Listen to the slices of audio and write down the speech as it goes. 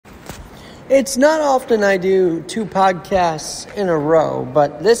It's not often I do two podcasts in a row,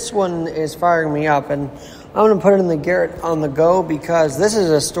 but this one is firing me up, and I'm going to put it in the Garrett on the go because this is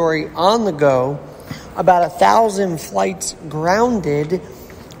a story on the go about 1,000 flights grounded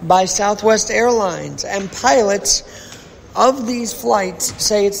by Southwest Airlines, and pilots of these flights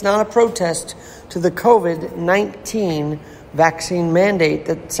say it's not a protest to the COVID-19 vaccine mandate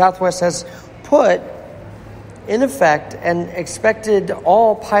that Southwest has put in effect and expected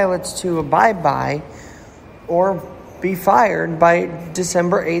all pilots to abide by or be fired by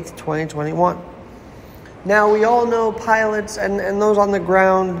December 8th, 2021. Now, we all know pilots and those on the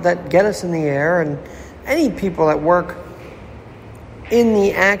ground that get us in the air and any people that work in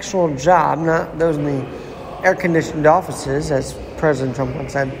the actual job, not those in the air-conditioned offices, as President Trump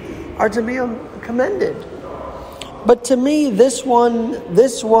once said, are to be commended. But to me, this one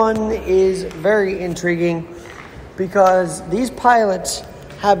is very intriguing because these pilots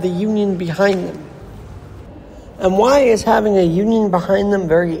have the union behind them. And why is having a union behind them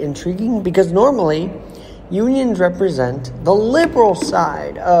very intriguing? Because normally, unions represent the liberal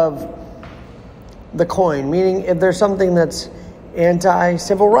side of the coin, meaning if there's something that's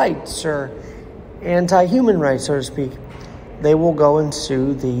anti-civil rights or anti-human rights, so to speak, they will go and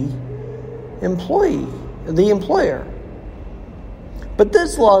sue the employer. But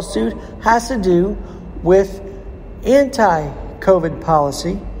this lawsuit has to do with anti-COVID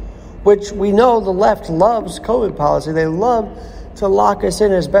policy, which we know the left loves COVID policy. They love to lock us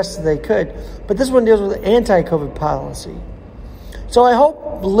in as best as they could. But this one deals with anti-COVID policy. So I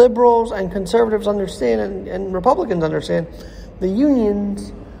hope liberals and conservatives understand and Republicans understand the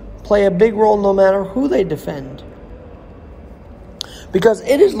unions play a big role no matter who they defend. Because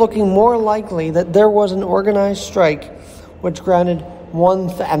it is looking more likely that there was an organized strike which grounded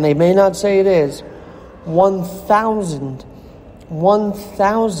and they may not say it is, 1,000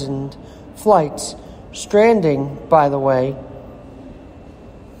 flights stranding, by the way.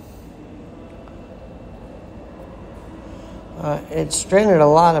 It stranded a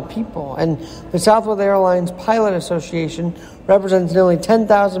lot of people. And the Southwest Airlines Pilot Association represents nearly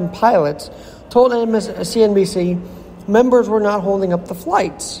 10,000 pilots, told CNBC members were not holding up the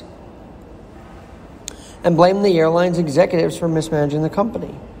flights and blamed the airline's executives for mismanaging the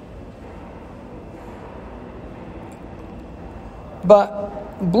company.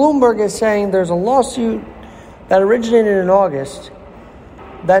 But Bloomberg is saying there's a lawsuit that originated in August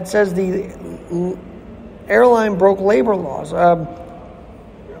that says the airline broke labor laws.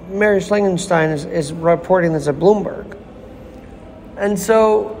 Mary Schlangenstein is reporting this at Bloomberg. And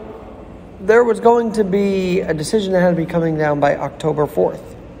so there was going to be a decision that had to be coming down by October 4th.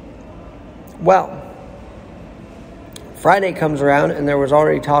 Well, Friday comes around and there was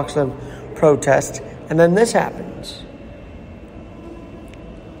already talks of protest, and then this happens.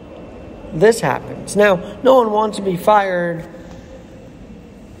 Now, no one wants to be fired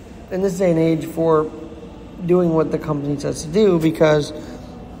in this day and age for doing what the company says to do because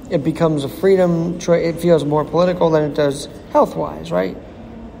it becomes a freedom. It feels more political than it does health-wise, right?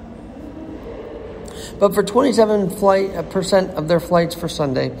 But for 27% of their flights for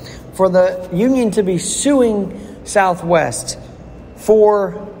Sunday, for the union to be suing Southwest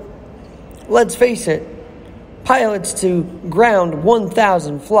for, let's face it, pilots to ground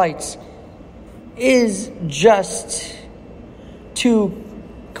 1,000 flights is just too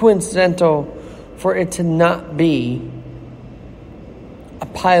coincidental for it to not be a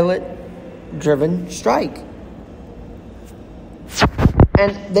pilot-driven strike.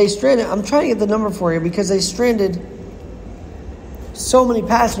 And they stranded, I'm trying to get the number for you because they stranded so many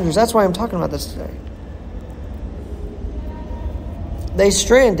passengers. That's why I'm talking about this today. They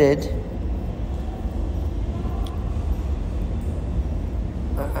stranded,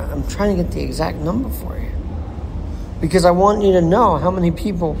 I'm trying to get the exact number for you because I want you to know how many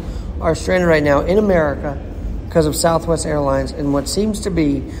people are stranded right now in America because of Southwest Airlines and what seems to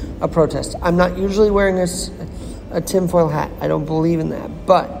be a protest. I'm not usually wearing a tinfoil hat. I don't believe in that.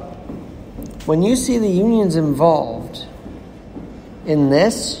 But when you see the unions involved in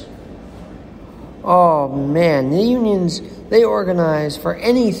this, oh man, the unions, they organize for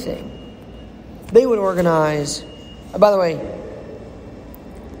anything. They would organize, by the way,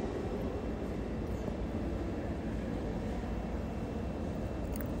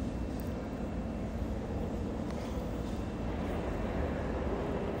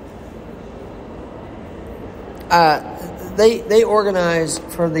 they organize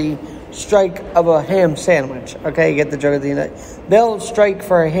for the strike of a ham sandwich. Okay, you get the joke at the end. They'll strike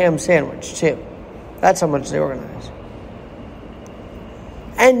for a ham sandwich too. That's how much they organize.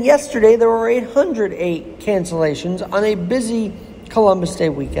 And yesterday there were 808 cancellations on a busy Columbus Day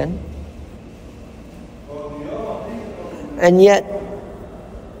weekend. And yet,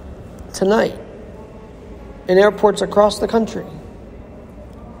 tonight, in airports across the country,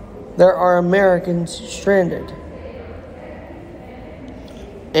 there are Americans stranded.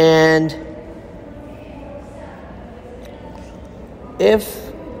 And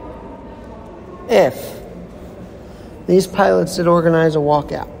if these pilots did organize a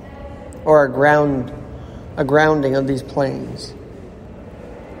walkout or a grounding of these planes,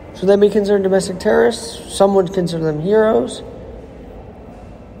 should they be considered domestic terrorists? Some would consider them heroes.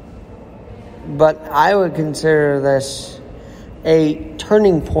 But I would consider this a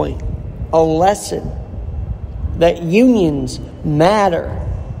turning point, a lesson that unions matter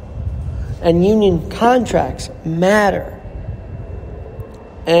and union contracts matter.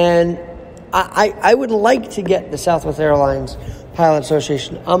 And I would like to get the Southwest Airlines Pilot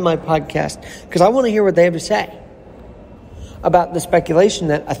Association on my podcast because I want to hear what they have to say about the speculation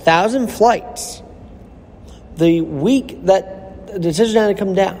that 1,000 flights, the week that the decision had to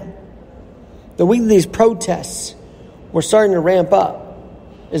come down, the week these protests were starting to ramp up,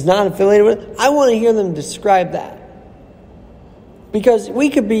 is not affiliated with it. I want to hear them describe that. Because we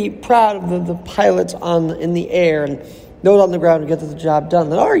could be proud of the pilots in the air and those on the ground to get the job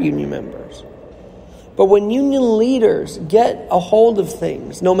done that are union members. But when union leaders get a hold of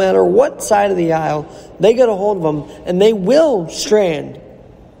things, no matter what side of the aisle, they get a hold of them and they will strand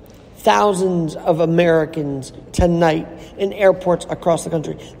thousands of Americans tonight in airports across the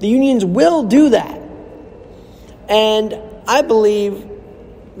country. The unions will do that. And I believe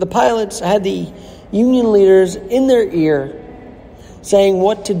the pilots had the union leaders in their ear saying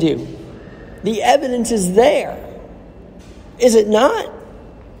what to do. The evidence is there. Is it not?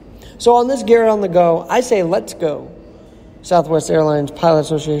 So on this Garrett on the Go, I say let's go. Southwest Airlines Pilot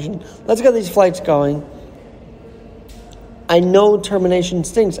Association. Let's get these flights going. I know termination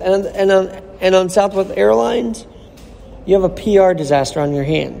stinks. And on Southwest Airlines, you have a PR disaster on your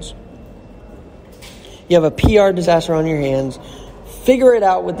hands. Figure it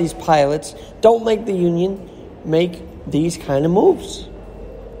out with these pilots. Don't make the union make these kind of moves.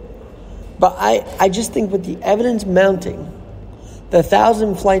 But I just think with the evidence mounting, the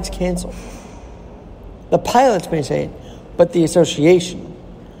 1,000 flights canceled, the pilots may say it, but these associations,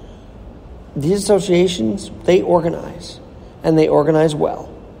 they organize, and they organize well.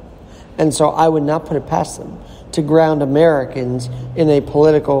 And so I would not put it past them to ground Americans in a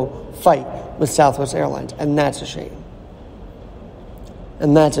political fight with Southwest Airlines, and that's a shame.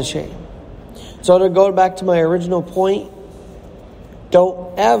 So to go back to my original point,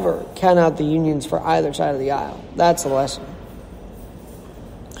 don't ever count out the unions for either side of the aisle. That's the lesson.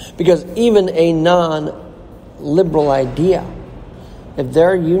 Because even a non-liberal idea, if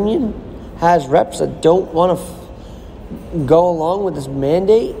their union has reps that don't want to go along with this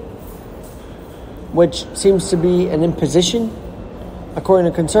mandate, which seems to be an imposition,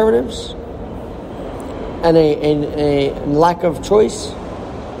 according to conservatives, and a lack of choice,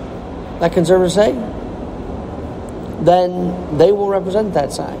 that conservatives say, then they will represent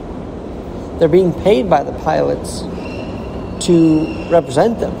that side. They're being paid by the pilots to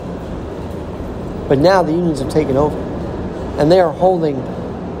represent them. But now the unions have taken over. And they are holding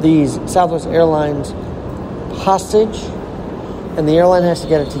these Southwest Airlines hostage. And the airline has to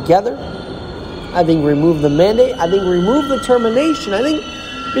get it together. I think remove the mandate. I think remove the termination. I think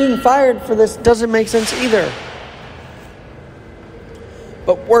being fired for this doesn't make sense either.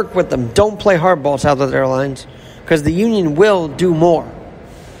 But work with them. Don't play hardball, Southwest Airlines. Because the union will do more.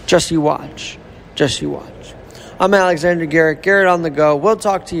 Just you watch. I'm Alexander Garrett on the Go. We'll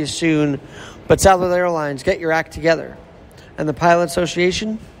talk to you soon. But Southwest Airlines, get your act together. And the Pilot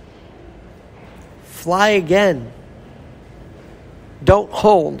Association, fly again. Don't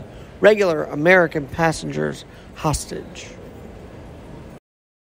hold regular American passengers hostage.